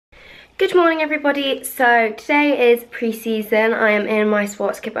Good morning everybody. So today is pre-season. I am in my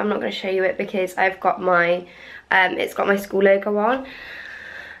sports kit, but I'm not going to show you it because I've got my it's got my school logo on.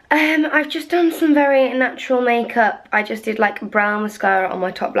 I've just done some very natural makeup. I just did like brown mascara on my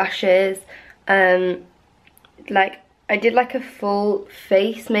top lashes. Like I did like a full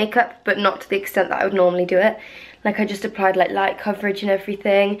face makeup, but not to the extent that I would normally do it. Like I just applied like light coverage and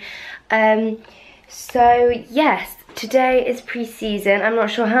everything. So yes, today is pre-season. I'm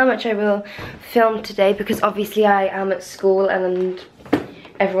not sure how much I will film today because obviously I am at school and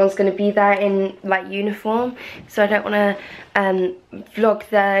everyone's going to be there in like uniform, so I don't want to vlog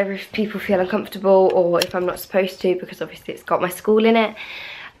there if people feel uncomfortable or if I'm not supposed to, because obviously it's got my school in it.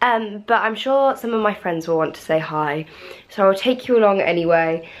 But I'm sure some of my friends will want to say hi, so I'll take you along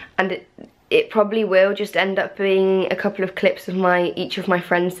anyway, and it probably will just end up being a couple of clips of each of my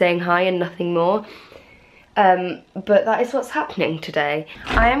friends saying hi and nothing more. But that is what's happening today.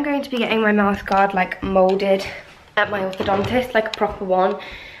 I am going to be getting my mouth guard like moulded at my orthodontist, like a proper one,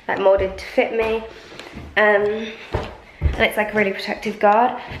 like moulded to fit me, and it's like a really protective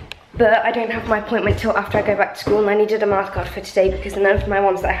guard. But I don't have my appointment till after I go back to school, and I needed a mouth guard for today because none of my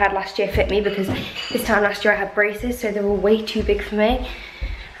ones that I had last year fit me, because this time last year I had braces, so they were way too big for me.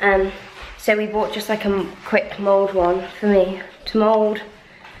 So we bought just like a quick mould one for me to mould,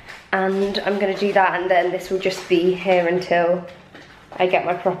 and I'm going to do that, and then this will just be here until I get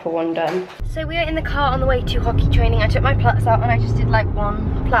my proper one done. So we were in the car on the way to hockey training. I took my plaits out and I just did like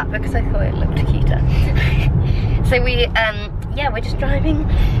one plait because I thought it looked cuter. So we, yeah, we're just driving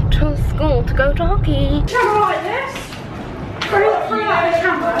to school to go to hockey. Camera like this. Throw out the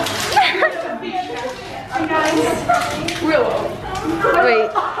camera. Real. Wait.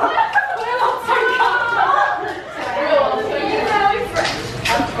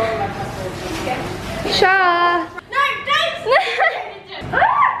 Sha. No, don't.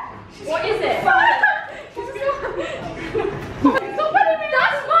 What is it?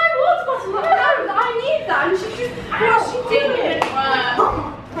 That's my water bottle. No, I need that. And she's just, how's she doing it?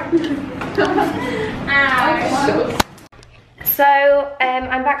 So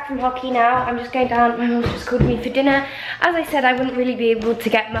I'm back from hockey now. I'm just going down. My mum just called me for dinner. As I said, I wouldn't really be able to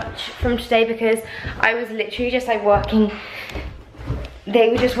get much from today because I was literally just like working. They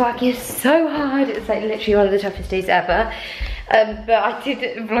were just working so hard. It's like literally one of the toughest days ever. But I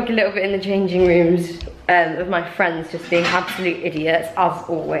did vlog a little bit in the changing rooms of my friends just being absolute idiots, as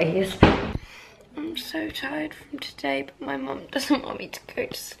always. I'm so tired from today, but my mum doesn't want me to go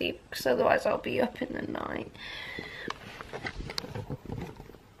to sleep because otherwise I'll be up in the night.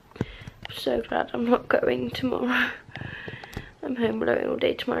 I'm so glad I'm not going tomorrow. I'm home alone all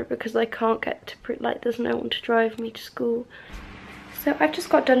day tomorrow because I can't get to, like, there's no one to drive me to school. So I've just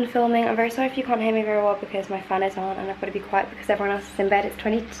got done filming. I'm very sorry if you can't hear me very well because my fan is on and I've got to be quiet because everyone else is in bed. It's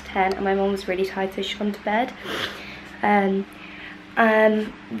 20 to 10 and my mum was really tired, so she's gone to bed. The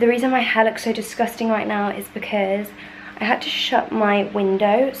reason my hair looks so disgusting right now is because I had to shut my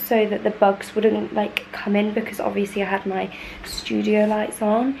window so that the bugs wouldn't like come in, because obviously I had my studio lights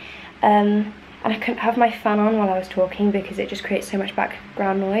on. And I couldn't have my fan on while I was talking because it just creates so much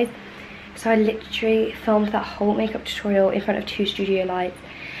background noise. So I literally filmed that whole makeup tutorial in front of 2 studio lights,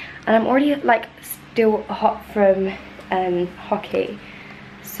 and I'm already like still hot from hockey,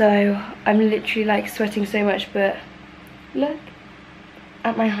 so I'm literally like sweating so much. But look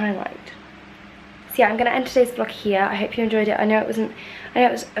at my highlight. So yeah, I'm gonna end today's vlog here. I hope you enjoyed it. I know it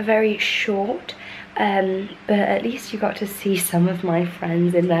was very short, but at least you got to see some of my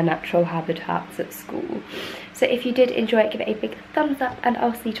friends in their natural habitats at school. So if you did enjoy it, give it a big thumbs up, and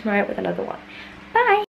I'll see you tomorrow with another one. Bye!